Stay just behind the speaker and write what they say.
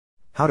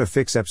How to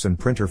fix Epson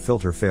Printer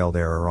Filter Failed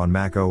error on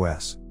Mac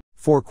OS.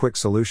 4 quick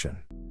solution.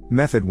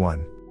 Method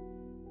 1.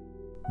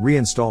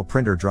 Reinstall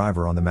printer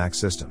driver on the Mac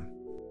system.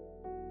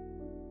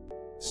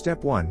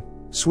 Step 1.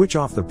 Switch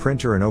off the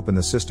printer and open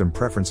the System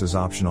Preferences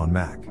option on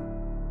Mac.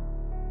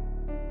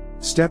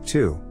 Step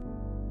 2.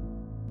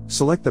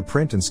 Select the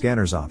Print and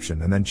Scanners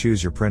option and then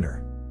choose your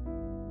printer.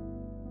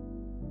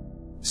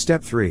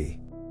 Step 3.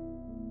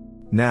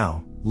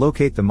 Now,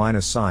 locate the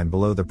minus sign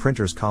below the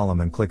printer's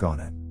column and click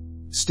on it.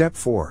 Step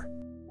 4.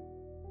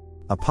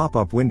 A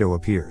pop-up window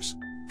appears.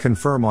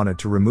 Confirm on it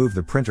to remove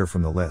the printer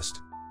from the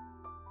list.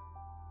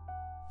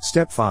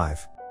 Step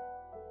 5.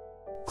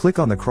 Click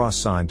on the cross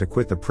sign to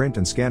quit the Print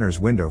and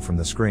Scanners window from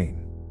the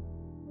screen.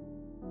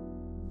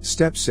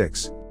 Step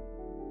 6.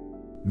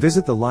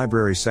 Visit the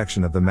Library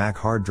section of the Mac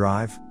hard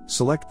drive,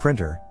 select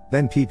Printer,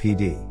 then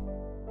PPD.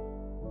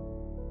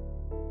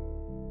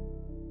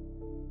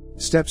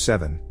 Step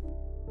 7.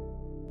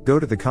 Go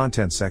to the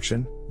Content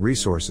section,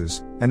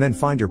 Resources, and then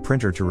find your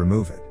printer to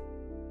remove it.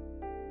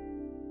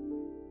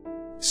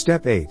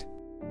 Step 8.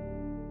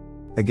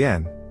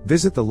 Again,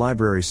 visit the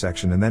Library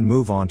section and then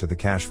move on to the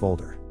Cache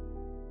folder.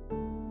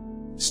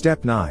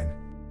 Step 9.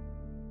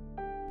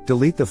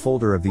 Delete the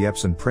folder of the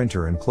Epson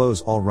printer and close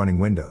all running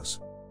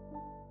windows.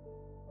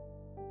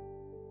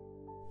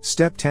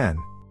 Step 10.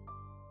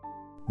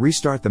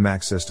 Restart the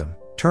Mac system,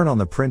 turn on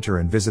the printer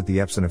and visit the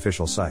Epson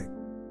official site.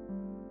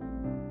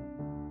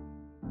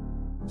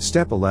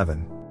 Step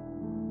 11.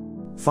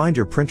 Find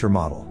your printer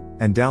model,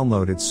 and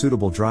download its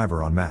suitable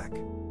driver on Mac.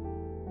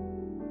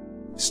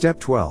 Step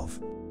 12.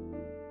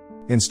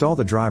 Install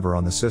the driver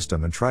on the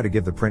system and try to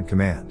give the print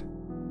command.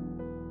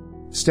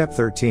 Step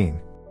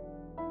 13.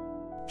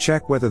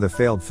 Check whether the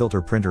failed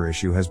filter printer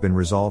issue has been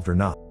resolved or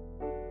not.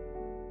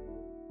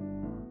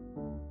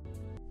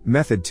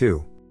 Method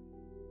 2.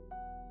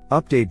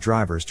 Update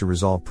drivers to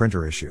resolve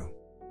printer issue.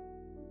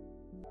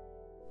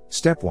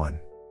 Step 1.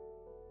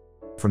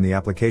 From the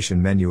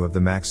application menu of the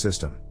Mac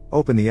system,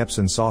 open the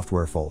Epson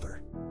software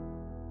folder.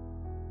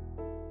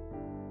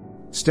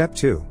 Step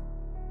 2.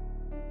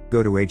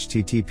 Go to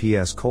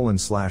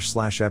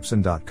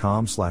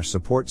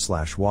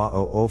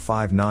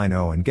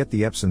https://epson.com/support/WA00590 and get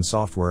the Epson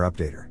software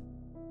updater.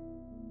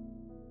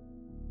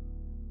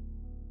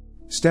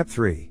 Step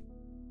 3.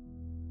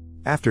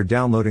 After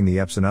downloading the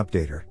Epson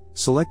updater,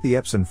 select the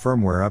Epson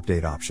firmware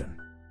update option.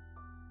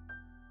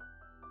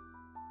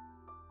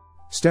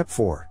 Step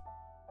 4.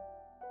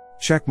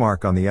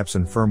 Checkmark on the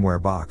Epson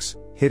firmware box,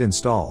 hit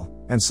install,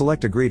 and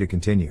select agree to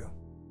continue.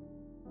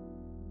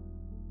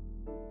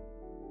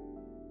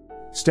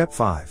 Step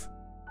 5.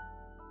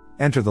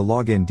 Enter the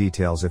login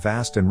details if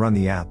asked and run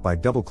the app by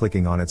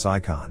double-clicking on its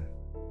icon.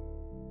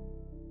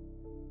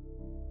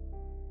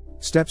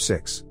 Step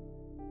 6.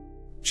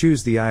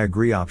 Choose the I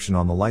agree option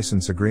on the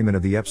license agreement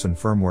of the Epson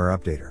firmware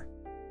updater.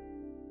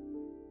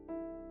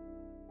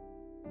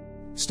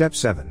 Step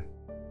 7.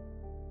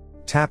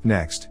 Tap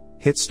Next,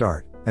 hit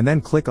Start, and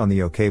then click on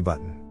the OK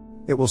button.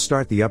 It will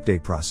start the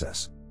update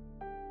process.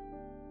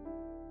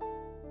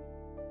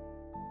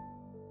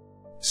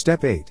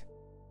 Step 8.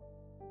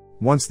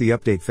 Once the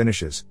update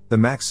finishes, the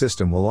Mac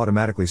system will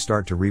automatically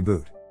start to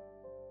reboot.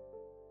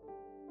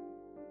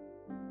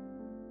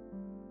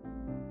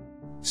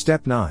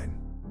 Step 9.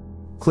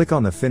 Click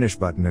on the Finish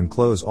button and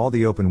close all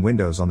the open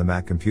windows on the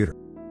Mac computer.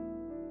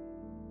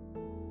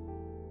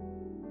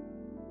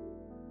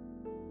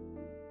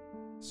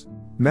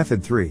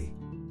 Method 3.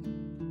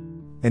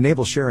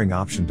 Enable sharing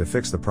option to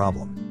fix the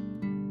problem.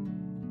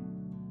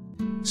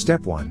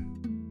 Step 1.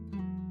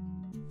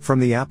 From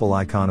the Apple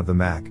icon of the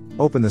Mac,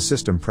 open the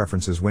System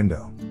Preferences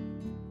window.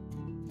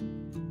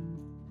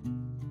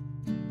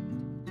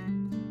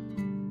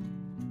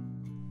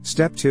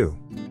 Step 2.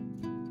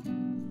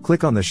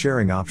 Click on the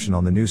sharing option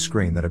on the new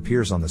screen that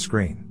appears on the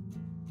screen.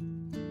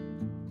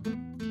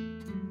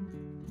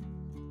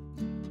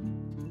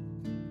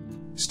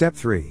 Step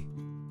 3.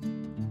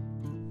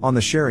 On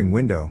the sharing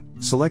window,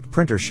 select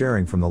Printer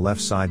Sharing from the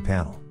left side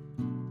panel.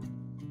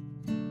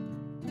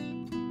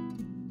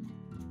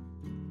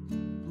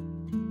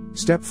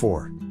 Step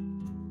 4.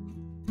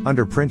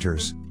 Under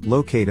Printers,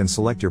 locate and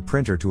select your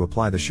printer to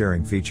apply the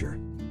sharing feature.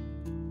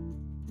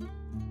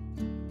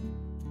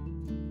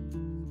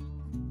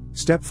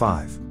 Step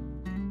 5.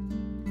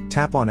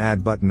 Tap on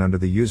Add button under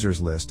the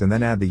users list and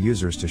then add the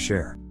users to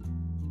share.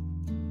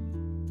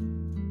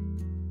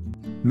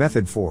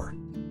 Method 4.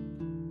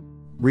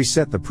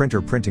 Reset the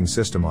printer printing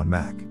system on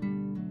Mac.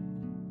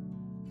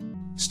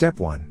 Step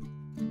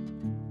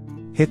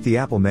 1. Hit the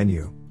Apple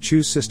menu,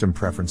 choose System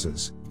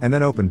Preferences, and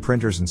then open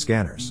Printers and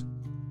Scanners.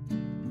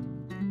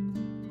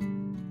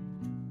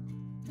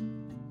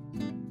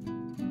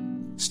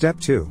 Step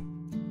 2.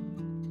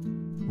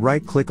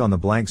 Right-click on the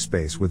blank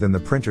space within the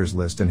printers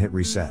list and hit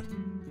Reset.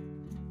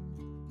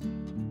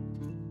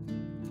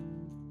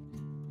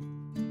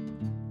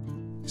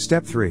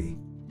 Step 3.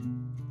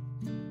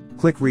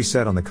 Click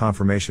Reset on the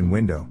confirmation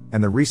window,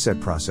 and the reset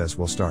process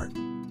will start.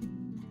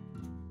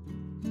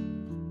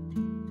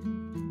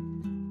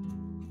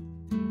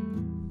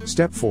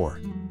 Step 4.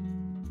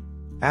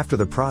 After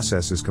the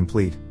process is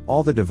complete,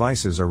 all the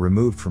devices are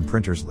removed from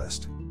printers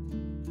list.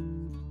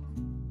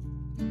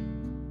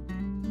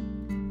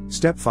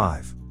 Step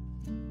 5.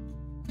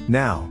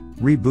 Now,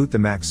 reboot the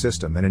Mac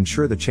system and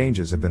ensure the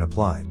changes have been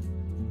applied.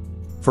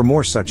 For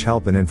more such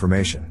help and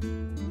information,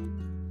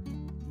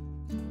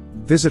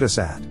 visit us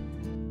at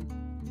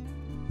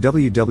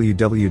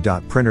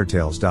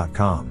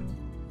www.printertales.com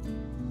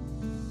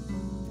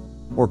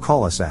or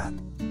call us at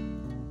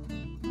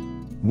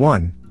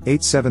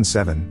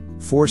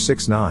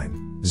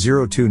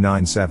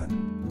 1-877-469-0297.